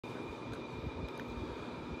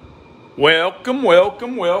Welcome,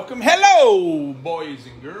 welcome, welcome. Hello, boys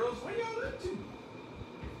and girls. What y'all up to?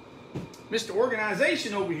 Mr.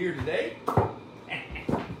 Organization over here today.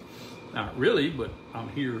 Not really, but I'm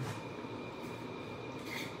here.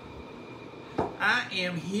 I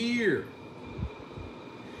am here.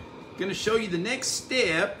 Gonna show you the next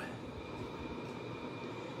step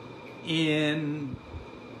in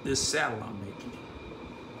this saddle I'm making.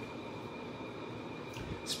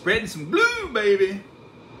 Spreading some glue, baby.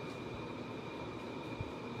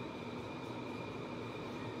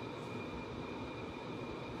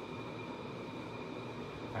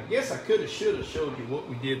 I guess I could have, should have showed you what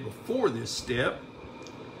we did before this step.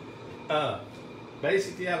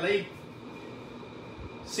 Basically, I laid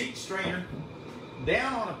seat strainer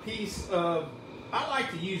down on a piece of, I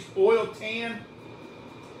like to use oil tan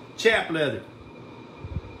chap leather,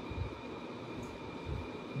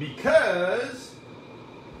 because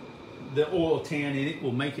the oil tan in it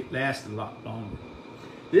will make it last a lot longer.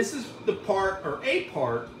 This is the part, or a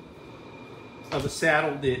part, of a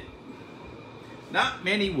saddle that not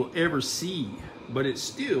many will ever see, but it's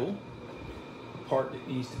still a part that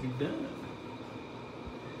needs to be done.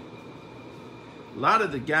 A lot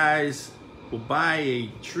of the guys will buy a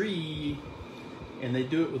tree and they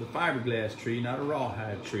do it with a fiberglass tree, not a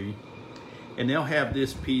rawhide tree. And they'll have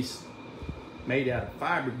this piece made out of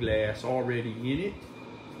fiberglass already in it.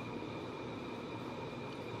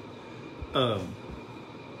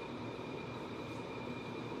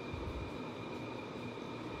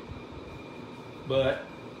 But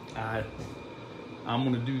I'm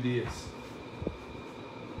gonna do this.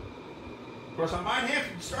 Of course, I might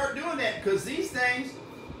have to start doing that because these things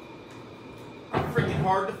are freaking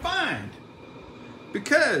hard to find,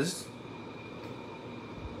 because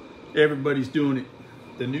everybody's doing it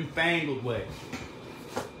the newfangled way.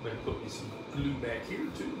 Better put me some glue back here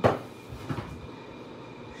too.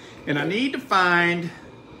 And I need to find,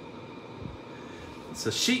 it's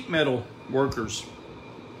a sheet metal worker's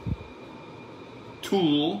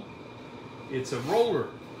tool. It's a roller.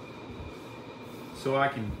 So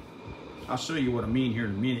I'll show you what I mean here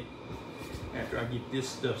in a minute after I get this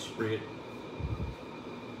stuff spread.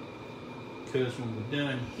 Because when we're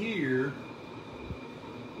done here,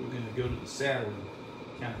 we're going to go to the saddle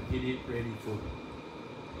and kind of get it ready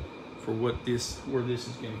for where this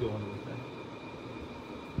is going to go into the thing.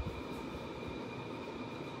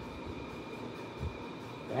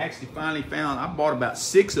 I actually finally found, I bought about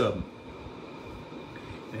 6 of them.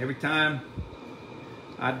 And every time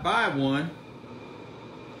I'd buy one,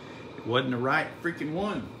 it wasn't the right freaking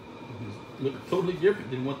one. It looked totally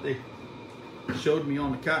different than what they showed me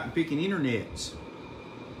on the cotton picking internets.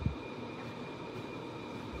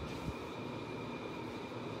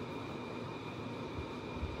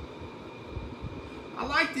 I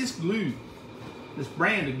like this glue, this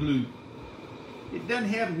brand of glue. It doesn't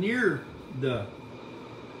have near the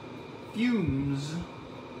fumes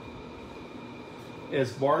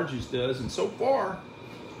as Barges does, and so far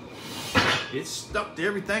it's stuck to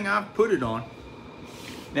everything I've put it on.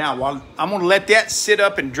 Now, while I'm going to let that sit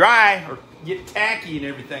up and dry or get tacky and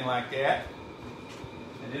everything like that,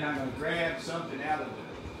 and then I'm going to grab something out of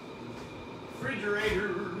the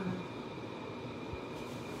refrigerator.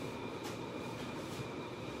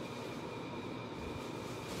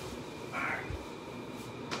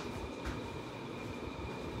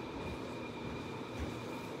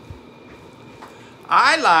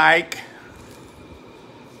 I like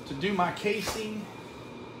to do my casing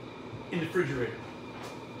in the refrigerator,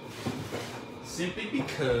 simply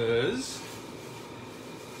because,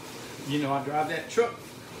 you know, I drive that truck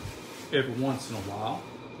every once in a while.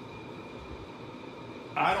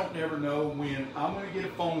 I don't never know when I'm going to get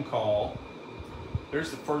a phone call.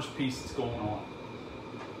 There's the first piece that's going on.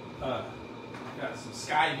 Got some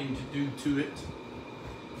skiving to do to it,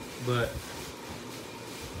 but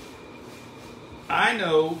I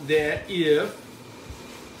know that if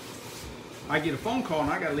I get a phone call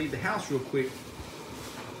and I gotta leave the house real quick,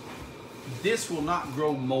 this will not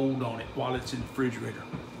grow mold on it while it's in the refrigerator.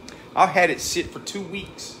 I've had it sit for 2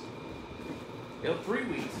 weeks. Hell, 3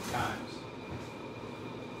 weeks at times.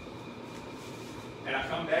 And I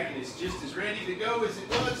come back and it's just as ready to go as it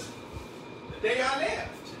was the day I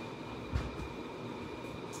left.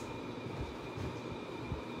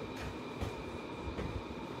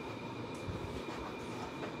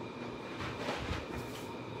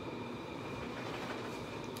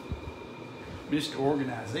 Mr.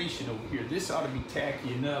 Organization over here. This ought to be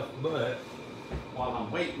tacky enough, but while I'm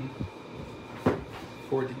waiting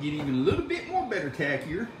for it to get even a little bit more better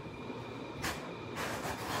tackier,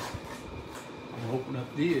 I'm gonna open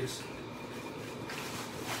up this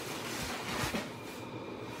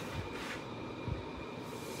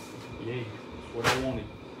Yeah, that's what I wanted.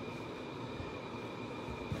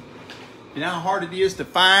 You know how hard it is to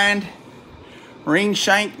find ring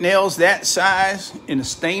shank nails that size in a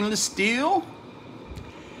stainless steel?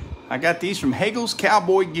 I got these from Hagel's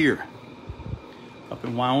Cowboy Gear up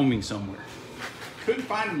in Wyoming somewhere. Couldn't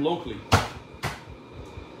find them locally.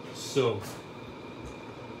 So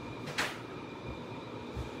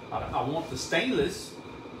I want the stainless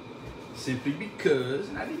simply because,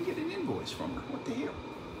 and I didn't get an invoice from her. What the hell?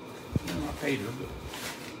 You know, I paid her,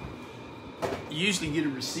 but you usually get a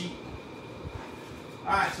receipt.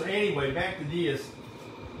 All right, so anyway, back to this.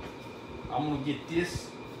 I'm gonna get this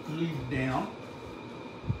glued down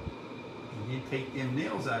and then take them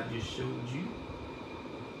nails I just showed you.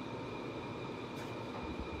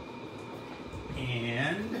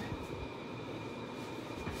 And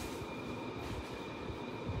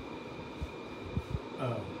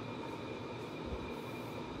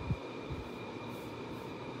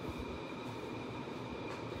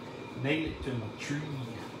nail it to my tree.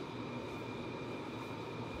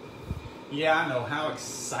 Yeah, I know. How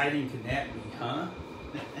exciting can that be, huh?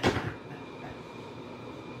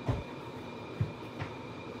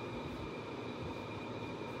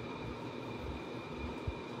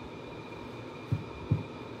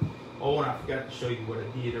 Oh, and I forgot to show you what I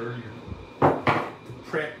did earlier to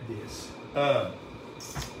prep this.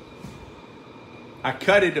 I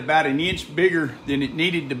cut it about an inch bigger than it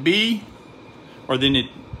needed to be, or than it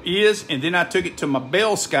is, and then I took it to my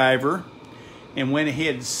bell skiver and went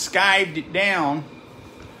ahead and skived it down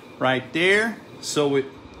right there so it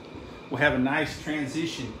will have a nice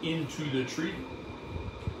transition into the tree.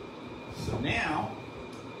 So now,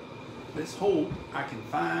 let's hope I can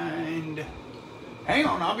find... Hang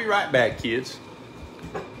on, I'll be right back, kids.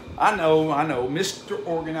 I know, Mr.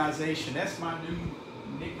 Organization, that's my new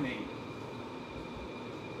nickname.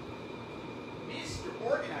 Mr.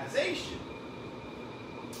 Organization.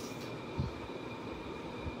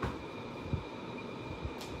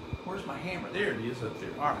 Where's my hammer? There it is up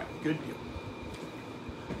there. All right, good deal.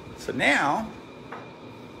 So now,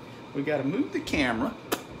 we got to move the camera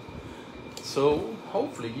so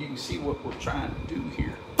hopefully you can see what we're trying to do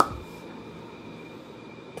here.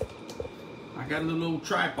 I got a little old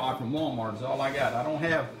tripod from Walmart is all I got. I don't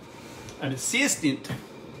have an assistant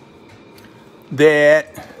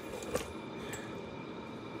that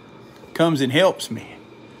comes and helps me.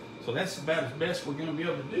 So that's about as best we're going to be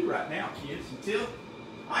able to do right now, kids, until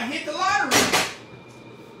I hit the lottery.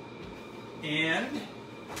 And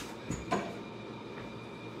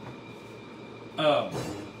I'm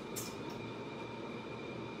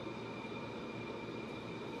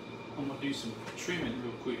going to do some trimming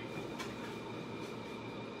real quick.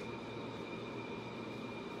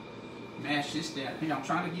 Mash this down. Hey, I'm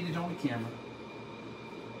trying to get it on the camera.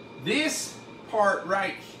 This part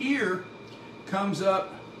right here comes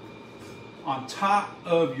up on top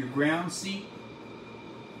of your ground seat.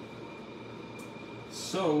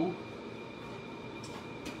 So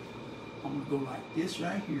I'm going to go like this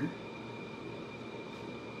right here.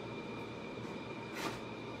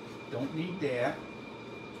 Don't need that.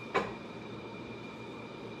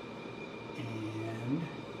 And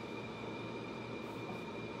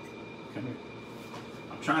come here.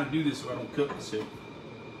 I'm trying to do this so I don't cut myself.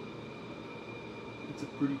 It's a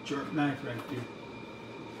pretty sharp knife right there.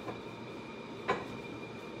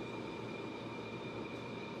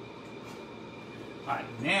 Alright,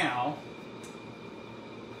 now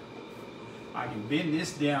I can bend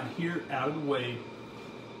this down here out of the way.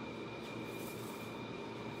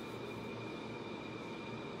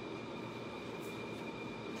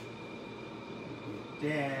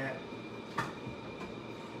 That.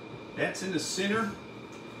 That's in the center.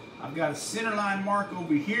 I've got a center line mark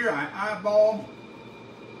over here. I eyeball.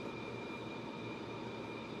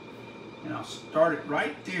 And I'll start it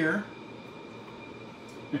right there.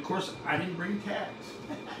 And of course, I didn't bring tacks.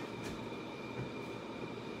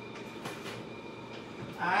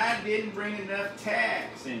 I didn't bring enough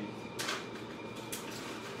tacks in.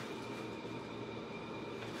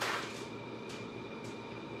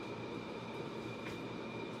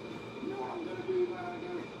 You know what I'm going to do while I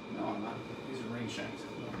got it? No, I'm not. These are ring shanks.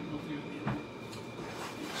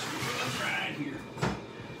 Right here.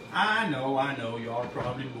 I know, y'all are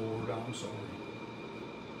probably bored. I'm sorry.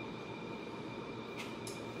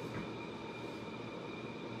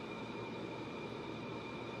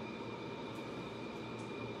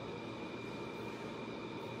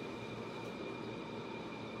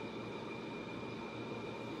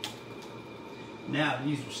 Now,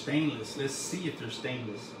 these are stainless. Let's see if they're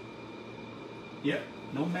stainless. Yep,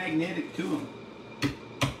 no magnetic to them.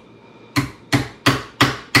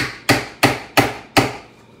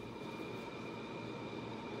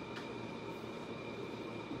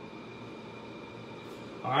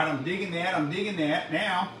 I'm digging that, I'm digging that.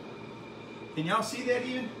 Now, can y'all see that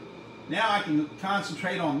even? Now I can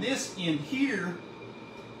concentrate on this end here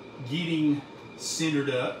getting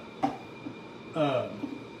centered up. Got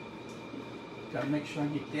to make sure I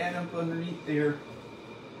get that up underneath there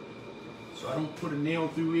so I don't put a nail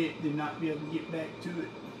through it and not be able to get back to it.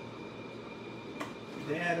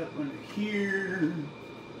 That up under here.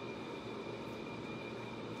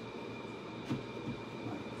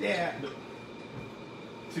 Like that. But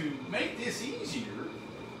to make this easier,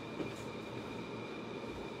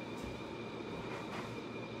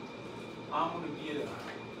 I'm going to get a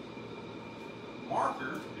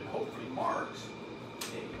marker that hopefully marks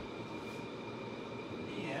a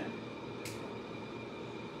and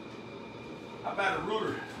how about a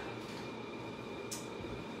ruler?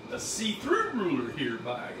 A see-through ruler here,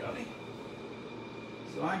 by golly.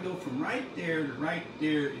 So I go from right there to right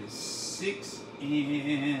there is 6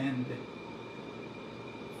 and...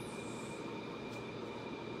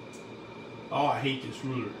 Oh, I hate this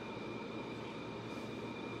ruler.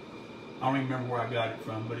 I don't even remember where I got it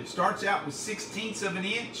from, but it starts out with 1/16 of an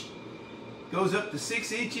inch, goes up to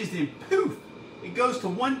 6 inches, then poof, it goes to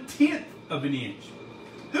 1/10 of an inch.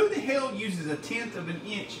 Who the hell uses 1/10 of an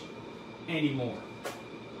inch anymore?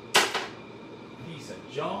 Piece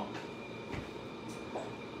of junk.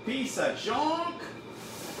 Piece of junk.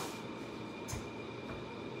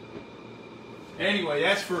 Anyway,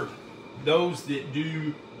 that's for those that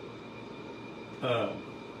do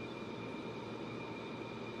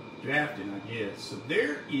drafting, I guess. So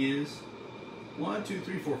there is 1, 2,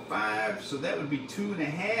 3, 4, 5. So that would be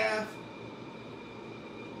 2.5.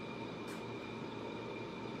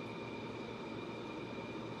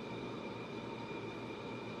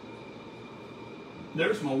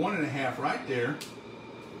 There's my 1.5 right there.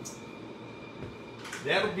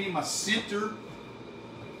 That'll be my center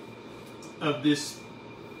of this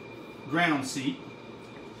ground seat.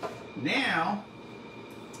 Now,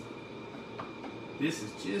 this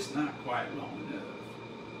is just not quite long enough.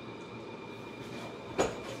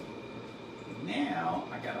 Now,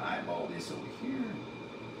 I gotta eyeball this over here.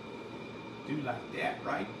 Do like that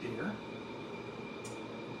right there.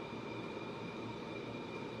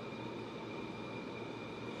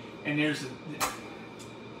 And there's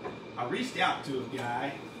I reached out to a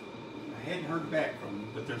guy. I hadn't heard back from him,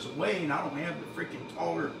 but there's a way, and I don't have the freaking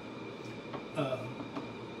taller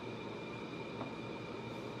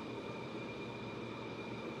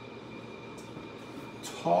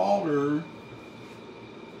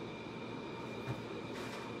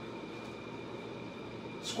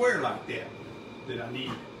square like that I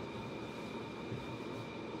need.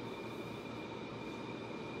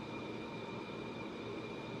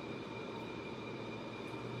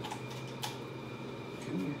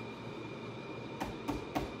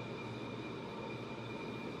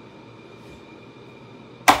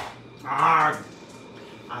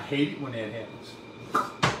 I hate it when that happens.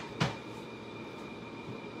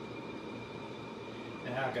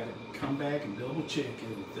 Now I gotta come back and double check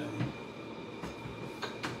everything.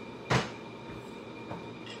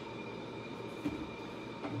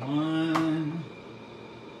 One,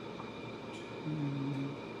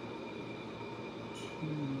 two,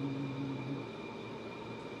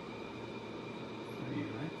 three,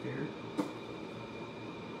 right there.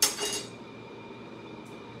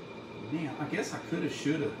 Now, I guess I could have,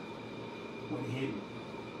 should have went ahead and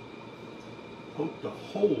poked a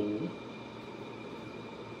hole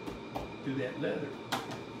through that leather.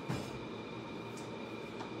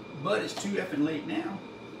 But it's too effing late now.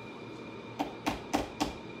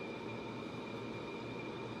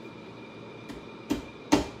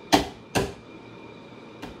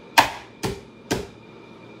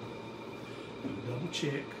 Double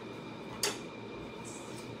check.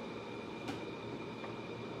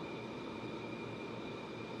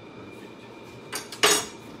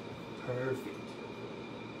 Perfect.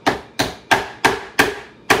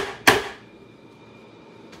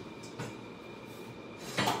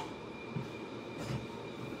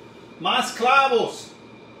 Más clavos.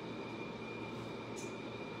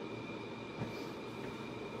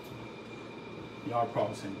 Y'all are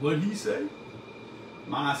probably saying, what did he say?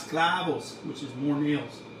 Más clavos, which is more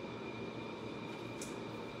nails.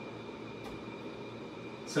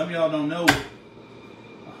 Some of y'all don't know,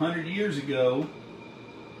 100 years ago,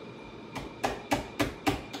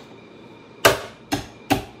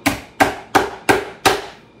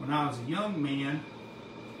 when I was a young man,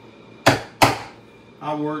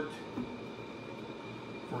 I worked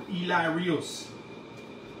for Eli Rios,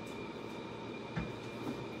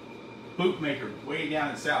 bootmaker way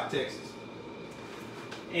down in South Texas.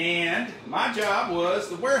 And my job was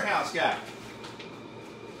the warehouse guy.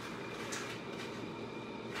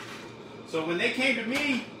 So when they came to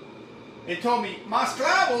me and told me Mas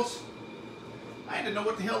Clavos, I had to know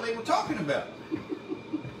what the hell they were talking about.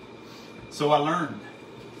 So I learned.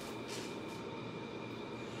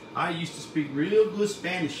 I used to speak real good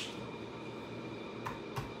Spanish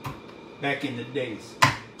back in the days.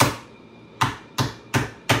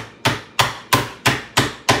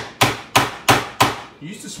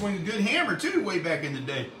 Used to swing a good hammer too way back in the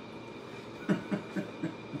day.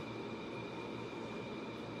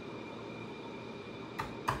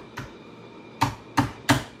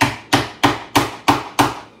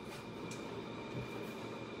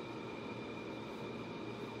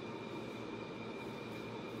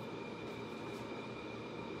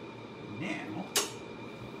 Now,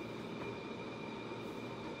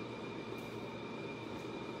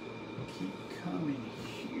 keep coming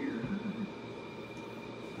here.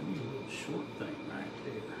 I need a little short thing right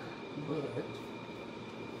there, but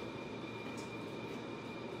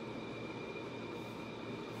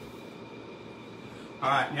all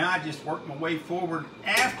right, now I just work my way forward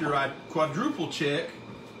after I quadruple check.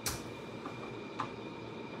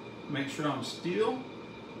 Make sure I'm still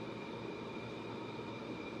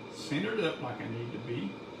centered up like I need to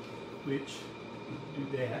be, which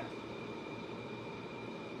do that.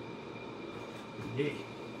 Yeah.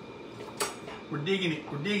 We're digging it,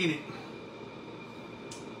 we're digging it.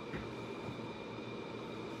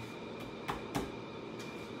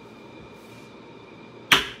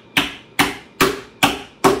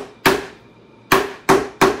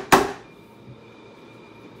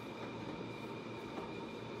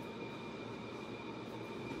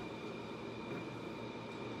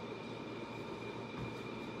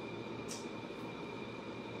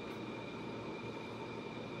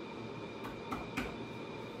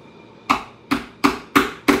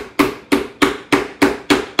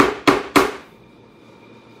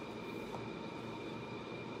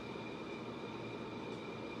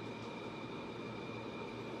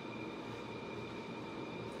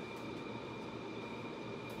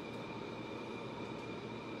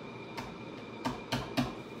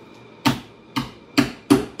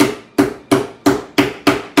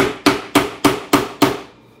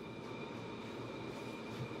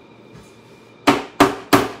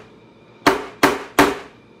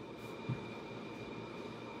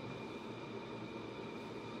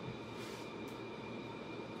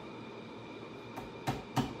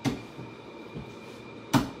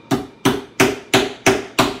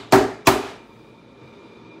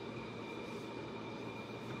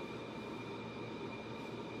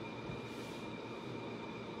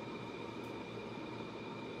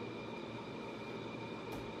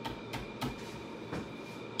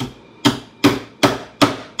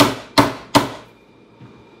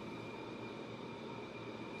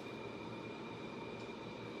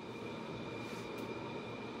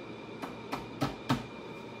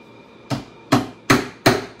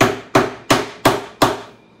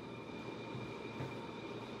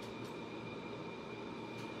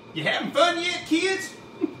 You having fun yet, kids?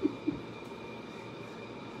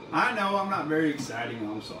 I know I'm not very exciting,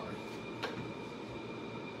 I'm sorry.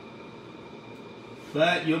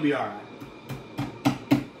 But you'll be all right.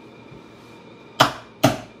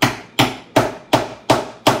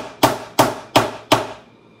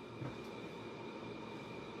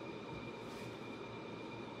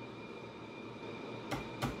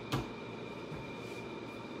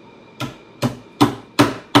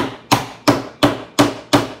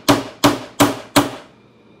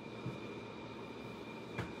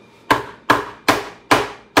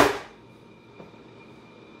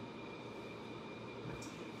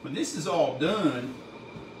 When this is all done,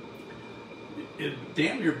 it'll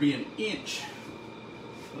damn near be an inch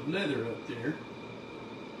of leather up there.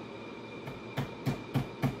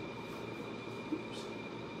 Oops.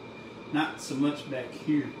 Not so much back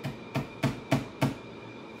here.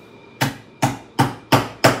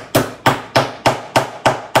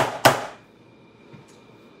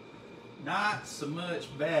 Not so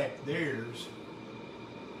much back there's.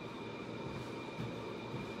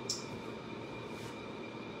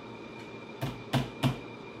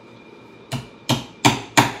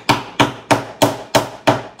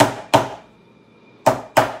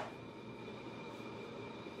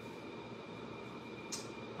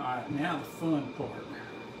 All right, now the fun part.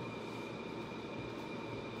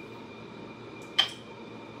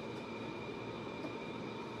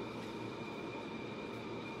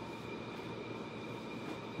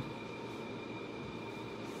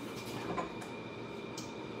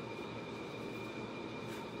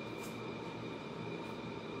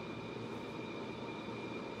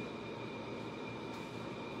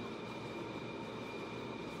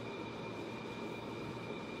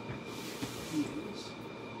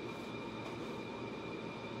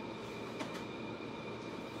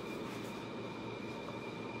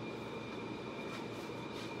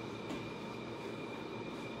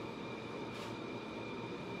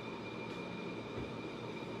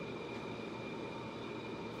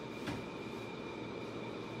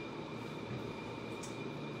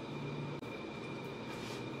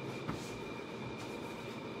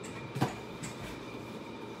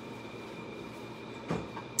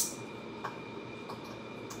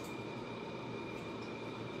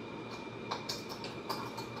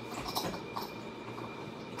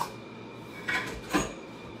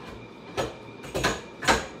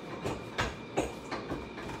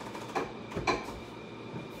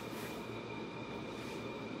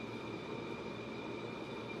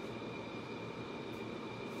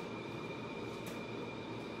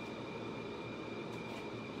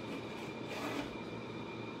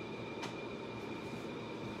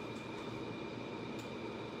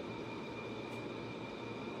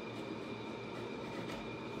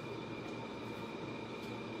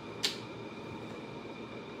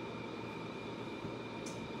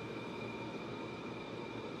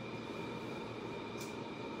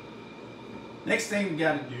 Next thing we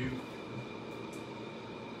got to do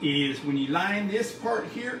is when you line this part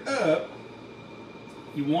here up,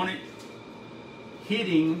 you want it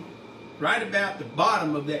hitting right about the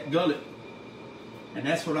bottom of that gullet. And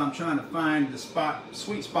that's what I'm trying to find the spot,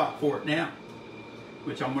 sweet spot for it now,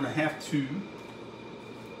 which I'm going to have to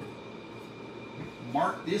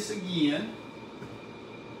mark this again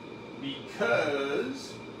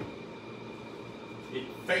because it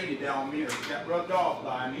faded on me or it got rubbed off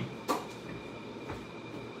by me.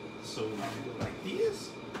 So I'm going to go like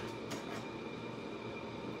this.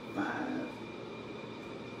 5.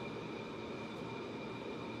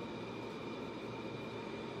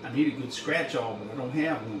 I need a good scratch off, but I don't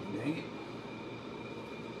have one, dang it.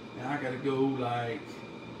 Now I got to go like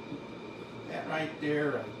that right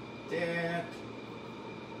there, like that.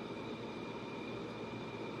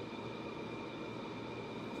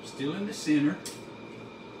 Still in the center.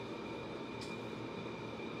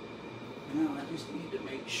 Now I just need to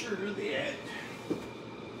make sure that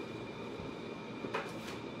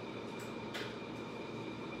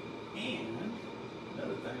and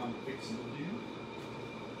another thing I'm fixing to do.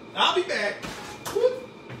 I'll be back. Whoop.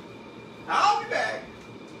 I'll be back.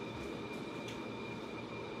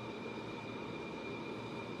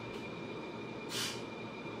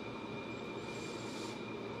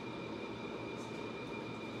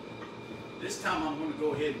 This time I'm going to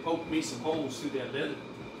go ahead and poke me some holes through that leather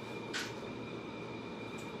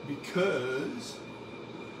because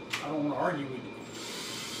I don't want to argue with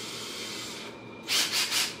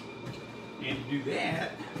it. And to do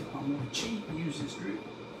that, I'm going to cheat and use this drill.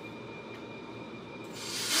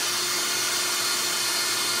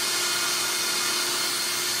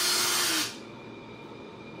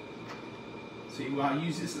 See, why I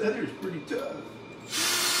use this leather is pretty tough.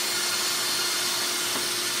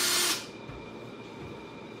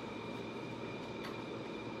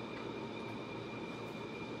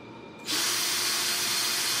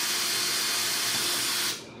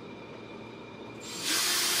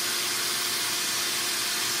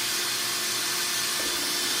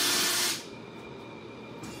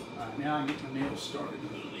 Now I get my nails started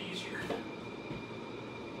a little easier.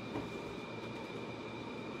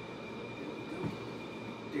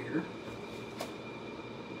 There.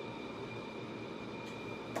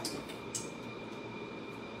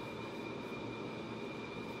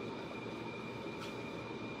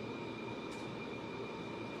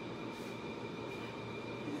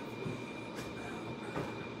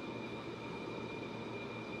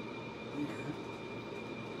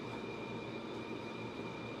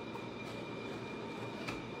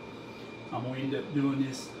 I'm going to end up doing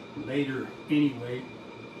this later anyway.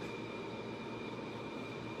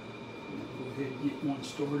 I'm going to go ahead and get one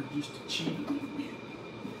started just to cheat a little bit.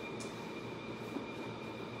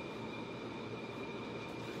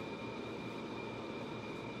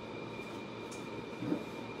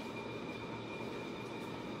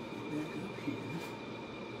 Back up here.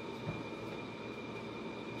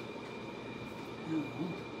 Now,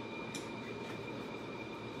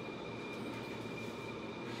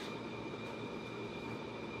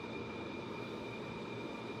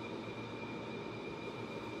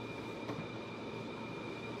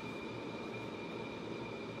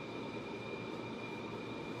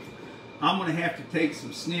 I'm going to have to take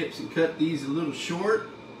some snips and cut these a little short,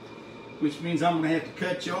 which means I'm going to have to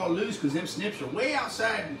cut y'all loose because them snips are way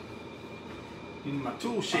outside in my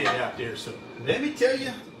tool shed out there. So let me tell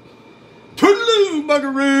you, toodaloo,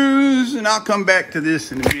 bugaroos, and I'll come back to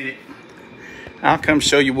this in a minute. I'll come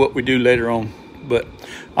show you what we do later on, but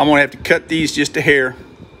I'm going to have to cut these just a hair.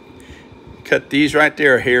 Cut these right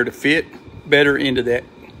there a hair to fit better into that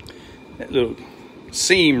little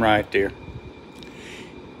seam right there.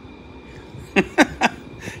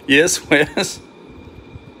 Yes, Wes.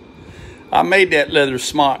 I made that leather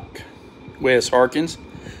smock, Wes Harkins.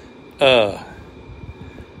 All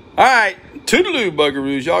right, toodaloo,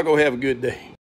 bugaroos. Y'all go have a good day.